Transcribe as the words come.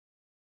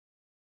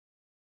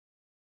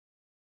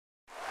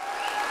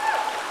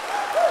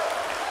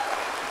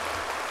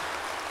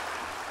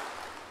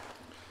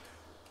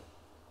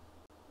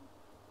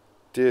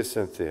Dear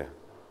Cynthia,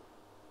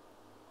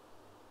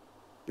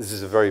 this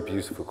is a very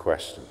beautiful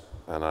question,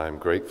 and I'm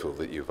grateful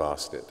that you've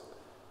asked it.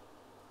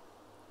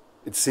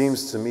 It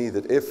seems to me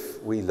that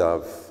if we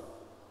love,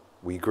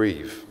 we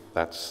grieve.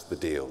 That's the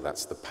deal,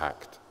 that's the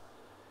pact.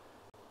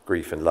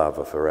 Grief and love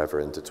are forever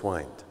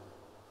intertwined.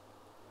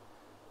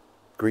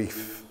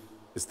 Grief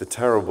is the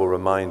terrible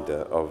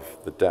reminder of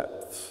the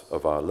depths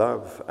of our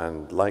love,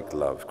 and like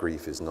love,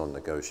 grief is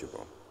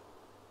non-negotiable.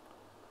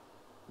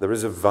 There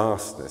is a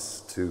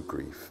vastness to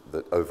grief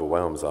that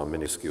overwhelms our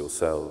minuscule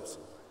selves.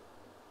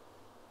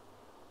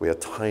 We are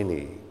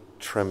tiny,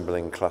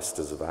 trembling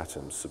clusters of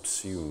atoms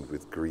subsumed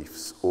with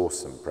grief's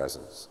awesome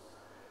presence.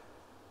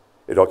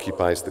 It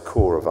occupies the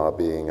core of our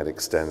being and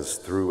extends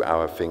through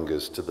our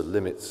fingers to the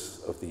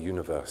limits of the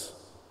universe.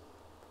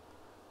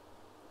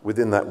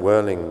 Within that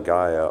whirling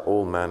Gaia,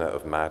 all manner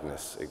of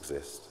madness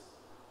exist.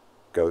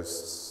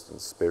 Ghosts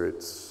and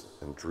spirits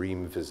and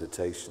dream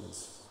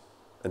visitations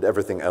and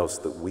everything else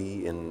that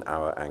we in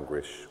our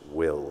anguish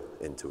will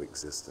into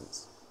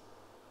existence.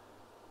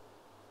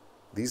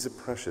 These are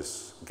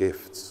precious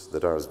gifts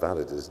that are as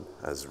valid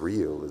as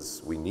real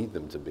as we need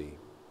them to be.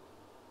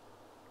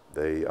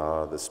 They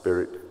are the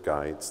spirit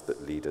guides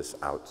that lead us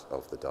out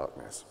of the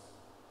darkness.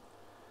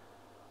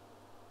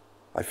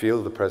 I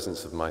feel the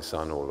presence of my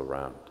son all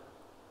around,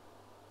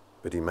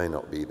 but he may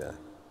not be there.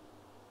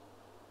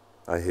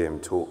 I hear him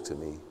talk to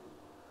me,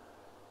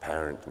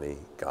 parent me,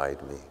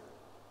 guide me,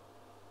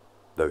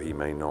 though he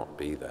may not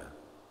be there.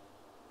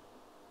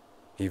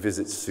 He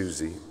visits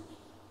Susie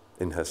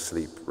in her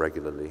sleep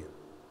regularly,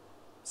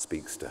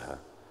 speaks to her,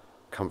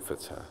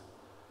 comforts her,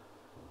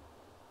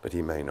 but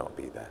he may not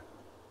be there.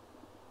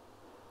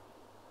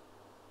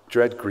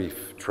 Dread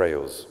grief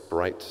trails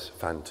bright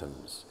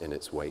phantoms in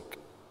its wake.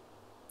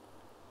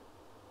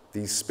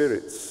 These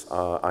spirits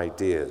are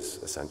ideas,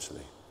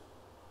 essentially.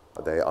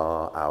 They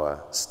are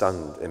our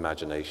stunned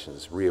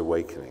imaginations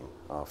reawakening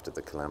after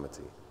the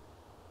calamity.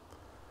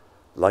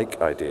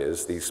 Like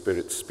ideas, these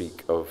spirits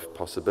speak of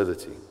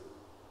possibility.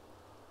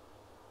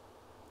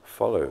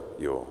 Follow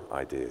your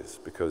ideas,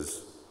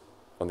 because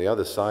on the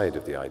other side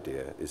of the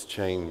idea is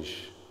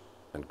change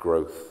and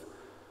growth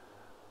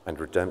and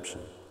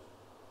redemption.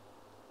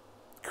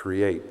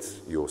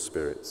 Create your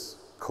spirits,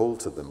 call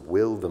to them,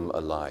 will them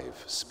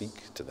alive,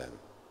 speak to them.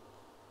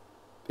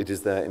 It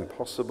is their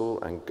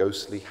impossible and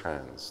ghostly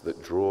hands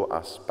that draw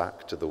us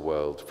back to the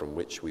world from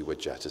which we were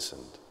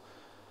jettisoned,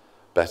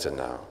 better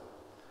now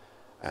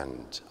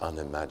and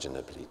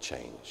unimaginably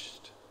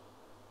changed.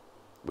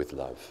 With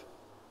love,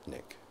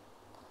 Nick.